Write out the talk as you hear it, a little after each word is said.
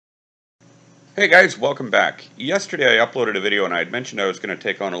Hey guys, welcome back. Yesterday I uploaded a video and I had mentioned I was going to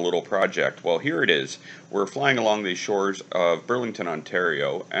take on a little project. Well, here it is. We're flying along the shores of Burlington,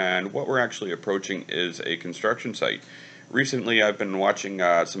 Ontario, and what we're actually approaching is a construction site. Recently I've been watching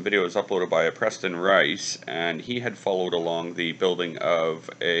some videos uploaded by Preston Rice, and he had followed along the building of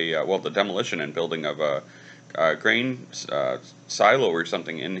the demolition and building of a grain silo or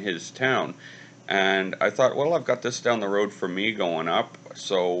something in his town. And I thought, well, I've got this down the road from me going up,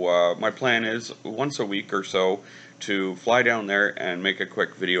 so my plan is once a week or so to fly down there and make a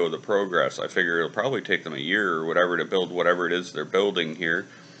quick video of the progress. I figure it'll probably take them a year or whatever to build whatever it is they're building here.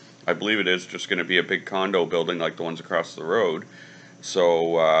 I believe it is just going to be a big condo building like the ones across the road.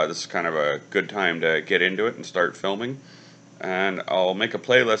 So this is kind of a good time to get into it and start filming. And I'll make a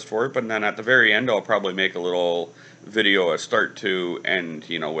playlist for it, but then at the very end I'll probably make a little video, a start to end,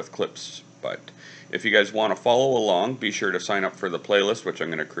 with clips. But if you guys want to follow along, be sure to sign up for the playlist, which I'm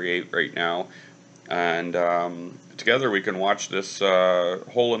going to create right now. And together we can watch this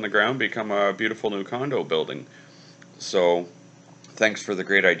hole in the ground become a beautiful new condo building. So thanks for the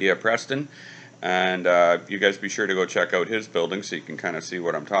great idea, Preston. And you guys be sure to go check out his building so you can kind of see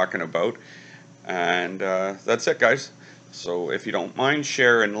what I'm talking about. And that's it, guys. So if you don't mind,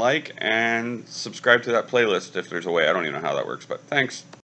 share and like and subscribe to that playlist if there's a way. I don't even know how that works, but thanks.